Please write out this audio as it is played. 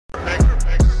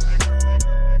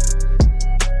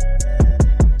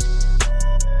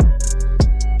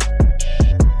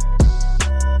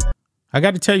I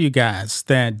got to tell you guys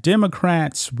that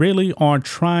Democrats really are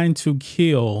trying to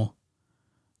kill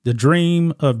the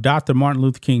dream of Dr. Martin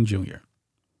Luther King Jr.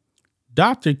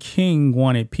 Dr. King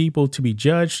wanted people to be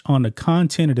judged on the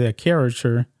content of their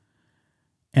character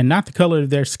and not the color of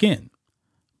their skin.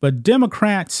 But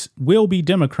Democrats will be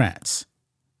Democrats.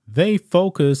 They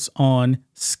focus on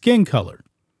skin color.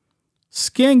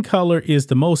 Skin color is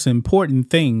the most important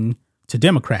thing to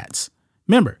Democrats.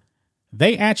 Remember,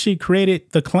 they actually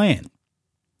created the Klan.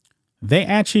 They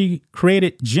actually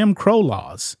created Jim Crow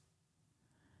laws.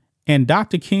 And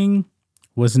Dr. King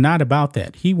was not about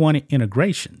that. He wanted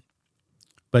integration.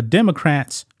 But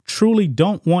Democrats truly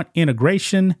don't want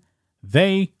integration.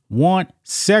 They want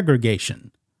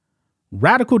segregation.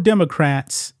 Radical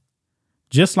Democrats,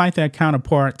 just like their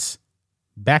counterparts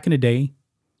back in the day,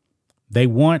 they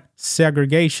want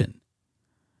segregation.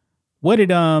 What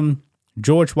did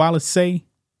George Wallace say?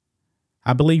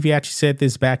 I believe he actually said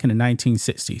this back in the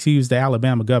 1960s. He was the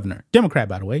Alabama governor, Democrat,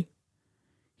 by the way.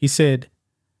 He said,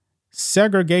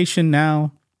 segregation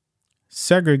now,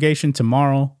 segregation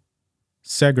tomorrow,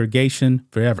 segregation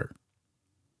forever.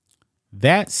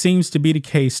 That seems to be the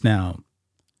case now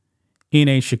in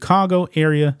a Chicago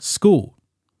area school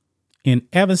in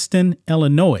Evanston,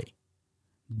 Illinois.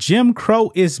 Jim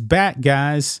Crow is back,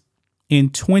 guys,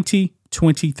 in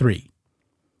 2023.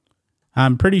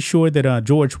 I'm pretty sure that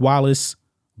George Wallace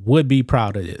would be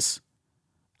proud of this.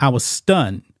 I was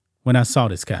stunned when I saw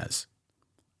this, guys.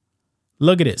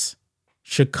 Look at this.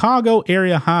 Chicago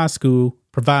area high school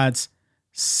provides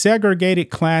segregated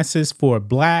classes for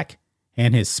Black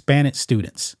and Hispanic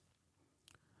students.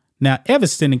 Now,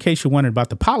 Evanston, in case you're wondering about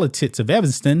the politics of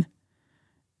Evanston,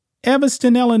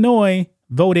 Illinois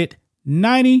voted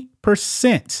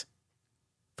 90%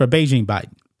 for Beijing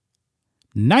Biden.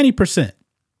 90%.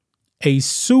 A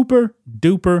super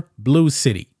duper blue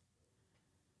city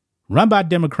run by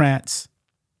Democrats,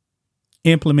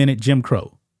 implemented Jim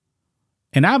Crow.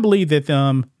 And I believe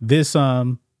that this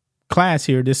class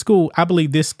here, this school, I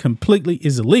believe this completely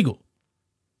is illegal.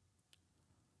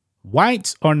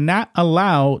 Whites are not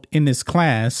allowed in this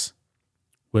class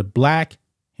with Black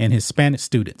and Hispanic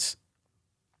students.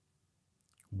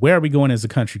 Where are we going as a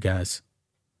country, guys?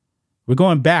 We're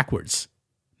going backwards,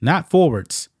 not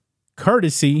forwards,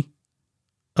 courtesy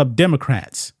of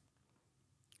Democrats.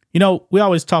 You know, we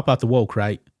always talk about the woke,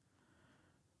 right?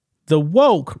 The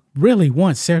woke really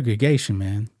want segregation,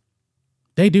 man.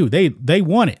 They do. They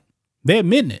want it. They're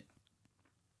admitting it.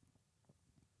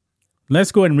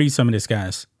 Let's go ahead and read some of this,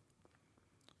 guys.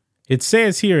 It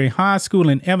says here, a high school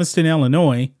in Evanston,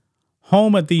 Illinois,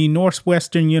 home of the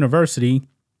Northwestern University,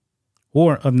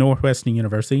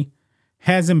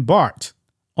 has embarked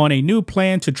on a new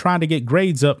plan to try to get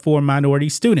grades up for minority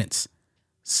students.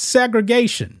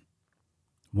 Segregation.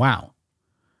 Wow.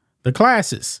 The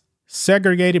classes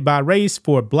segregated by race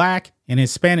for Black and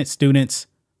Hispanic students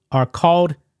are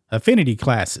called affinity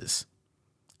classes.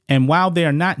 And while they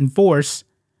are not enforced,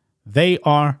 they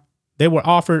were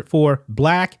offered for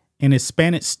Black and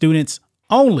Hispanic students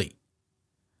only.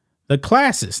 The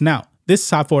classes, now, this is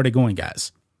how far they're going,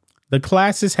 guys. The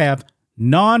classes have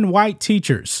non-white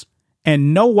teachers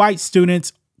and no white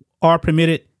students are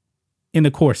permitted in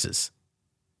the courses.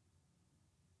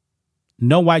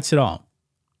 No whites at all.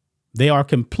 They are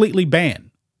completely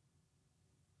banned.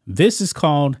 This is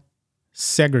called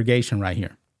segregation right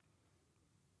here.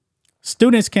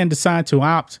 Students can decide to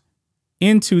opt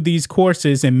into these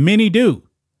courses, and many do.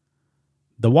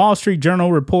 The Wall Street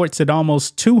Journal reports that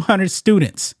almost 200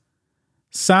 students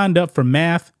signed up for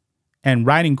math and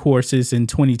writing courses in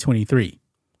 2023.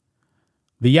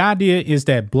 The idea is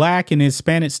that Black and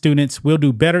Hispanic students will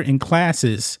do better in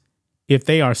classes if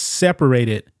they are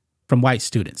separated from white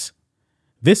students.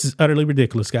 This is utterly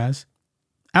ridiculous, guys.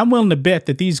 I'm willing to bet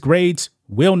that these grades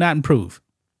will not improve.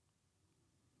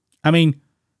 I mean,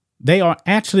 they are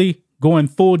actually going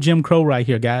full Jim Crow right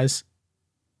here, guys.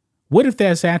 What if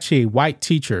there's actually a white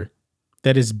teacher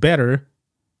that is better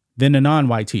than a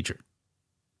non-white teacher?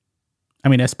 I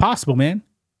mean, that's possible, man.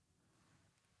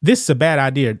 This is a bad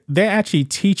idea. They're actually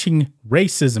teaching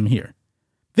racism here.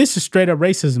 This is straight up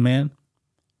racism, man.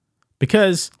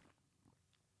 Because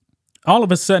all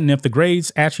of a sudden, if the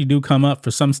grades actually do come up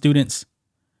for some students,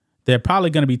 they're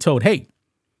probably going to be told, hey,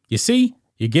 you see,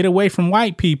 you get away from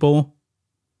white people,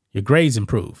 your grades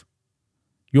improve.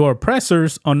 Your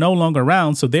oppressors are no longer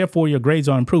around, so therefore your grades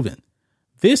are improving.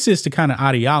 This is the kind of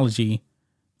ideology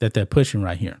that they're pushing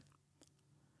right here.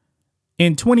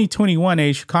 In 2021,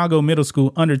 a Chicago middle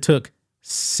school undertook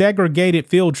segregated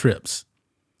field trips.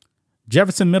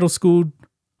 Jefferson Middle School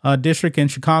District in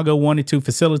Chicago wanted to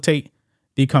facilitate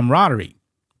the camaraderie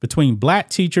between black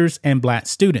teachers and black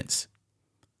students.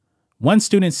 One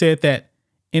student said that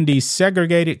in these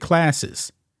segregated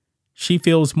classes, she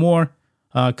feels more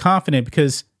confident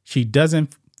because she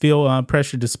doesn't feel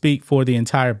pressure to speak for the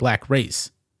entire black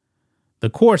race. The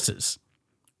courses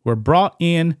were brought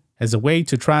in as a way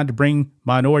to try to bring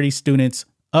minority students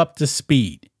up to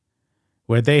speed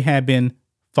where they had been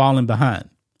falling behind.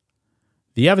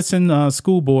 The Evanston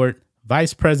School Board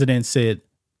vice president said,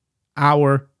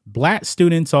 "Our black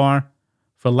students are,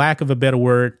 for lack of a better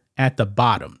word, at the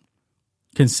bottom,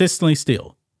 consistently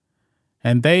still.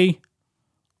 And they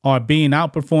are being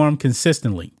outperformed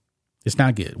consistently. It's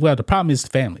not good." Well, the problem is the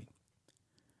family.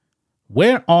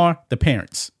 Where are the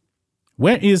parents?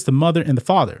 Where is the mother and the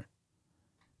father?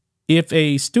 If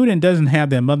a student doesn't have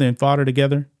their mother and father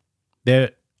together,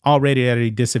 they're already at a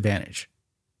disadvantage.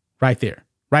 Right there.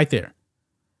 Right there.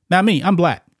 Now me, I'm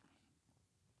black.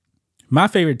 My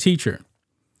favorite teacher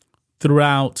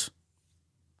throughout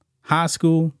high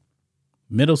school,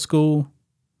 middle school,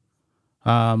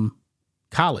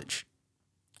 college,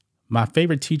 my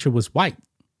favorite teacher was white,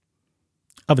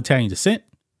 of Italian descent.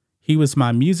 He was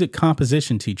my music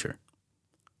composition teacher.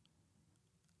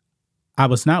 I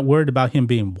was not worried about him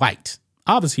being white.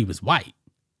 Obviously, he was white.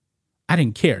 I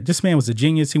didn't care. This man was a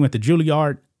genius. He went to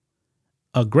Juilliard,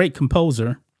 a great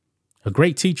composer, a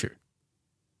great teacher.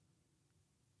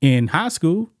 In high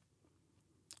school,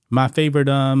 my favorite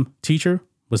teacher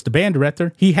was the band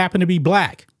director. He happened to be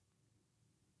black.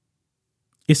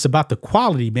 It's about the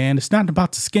quality, man. It's not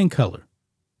about the skin color.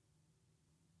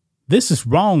 This is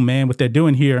wrong, man, what they're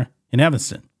doing here in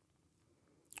Evanston.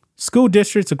 School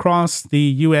districts across the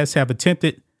U.S. have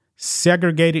attempted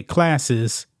segregated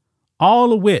classes,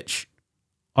 all of which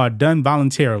are done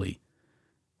voluntarily,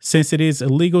 since it is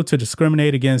illegal to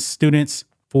discriminate against students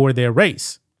for their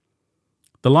race.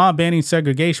 The law banning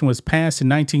segregation was passed in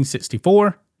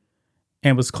 1964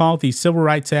 and was called the Civil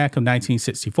Rights Act of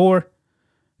 1964.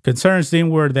 Concerns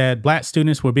then were that black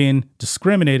students were being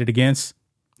discriminated against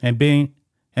and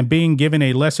being given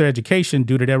a lesser education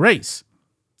due to their race.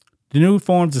 The new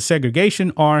forms of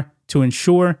segregation are to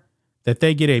ensure that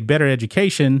they get a better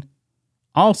education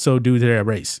also due to their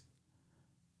race.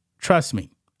 Trust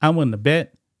me, I'm willing to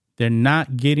bet they're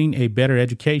not getting a better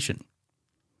education.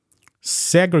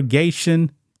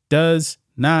 Segregation does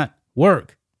not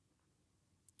work.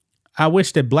 I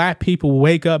wish that black people would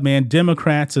wake up, man.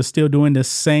 Democrats are still doing the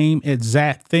same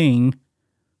exact thing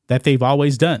that they've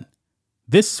always done.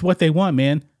 This is what they want,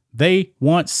 man. They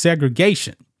want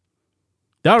segregation.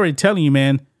 They're already telling you,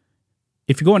 man,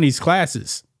 if you go in these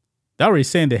classes, they're already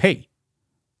saying that, hey,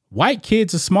 white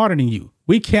kids are smarter than you.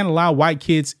 We can't allow white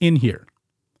kids in here.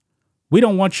 We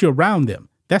don't want you around them.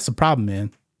 That's the problem,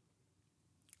 man.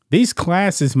 These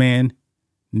classes, man,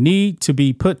 need to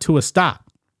be put to a stop.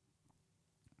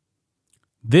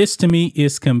 This, to me,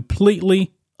 is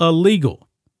completely illegal.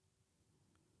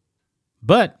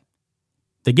 But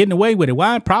they're getting away with it.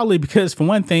 Why? Probably because, for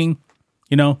one thing,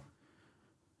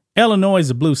 Illinois is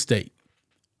a blue state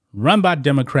run by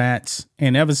Democrats,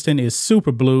 and Evanston is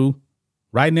super blue,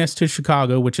 right next to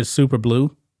Chicago, which is super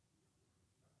blue.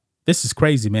 This is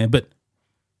crazy, man. But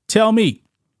tell me,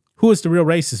 who is the real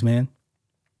racist, man?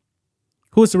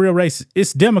 Who is the real racist?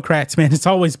 It's Democrats, man. It's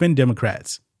always been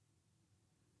Democrats.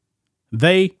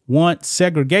 They want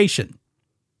segregation.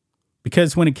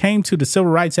 Because when it came to the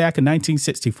Civil Rights Act of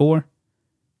 1964,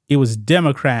 it was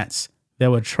Democrats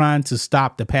that were trying to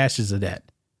stop the passage of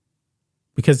that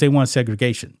because they want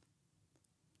segregation.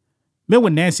 Remember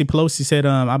what Nancy Pelosi said,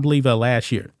 I believe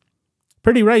last year?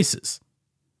 Pretty racist.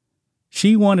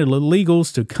 She wanted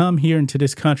illegals to come here into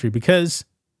this country because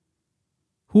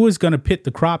who is going to pit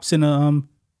the crops in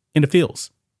the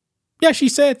fields? Yeah, she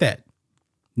said that.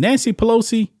 Nancy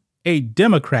Pelosi, a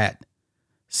Democrat,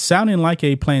 sounding like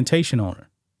a plantation owner.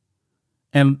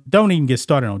 And don't even get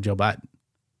started on Joe Biden.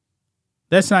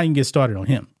 Let's not even get started on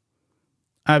him.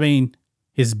 I mean,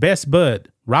 his best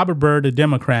bud, Robert Byrd, a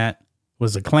Democrat,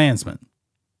 was a Klansman.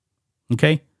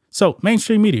 Okay? So,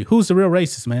 mainstream media, who's the real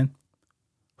racist, man?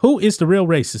 Who is the real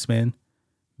racist, man?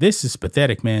 This is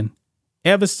pathetic, man.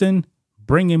 Evanston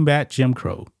bringing back Jim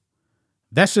Crow.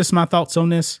 That's just my thoughts on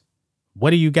this. What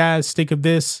do you guys think of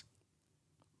this?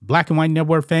 Black and White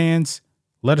Network fans,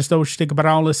 let us know what you think about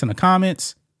all this in the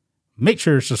comments. Make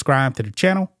sure to subscribe to the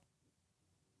channel.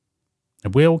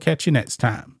 And we'll catch you next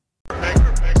time.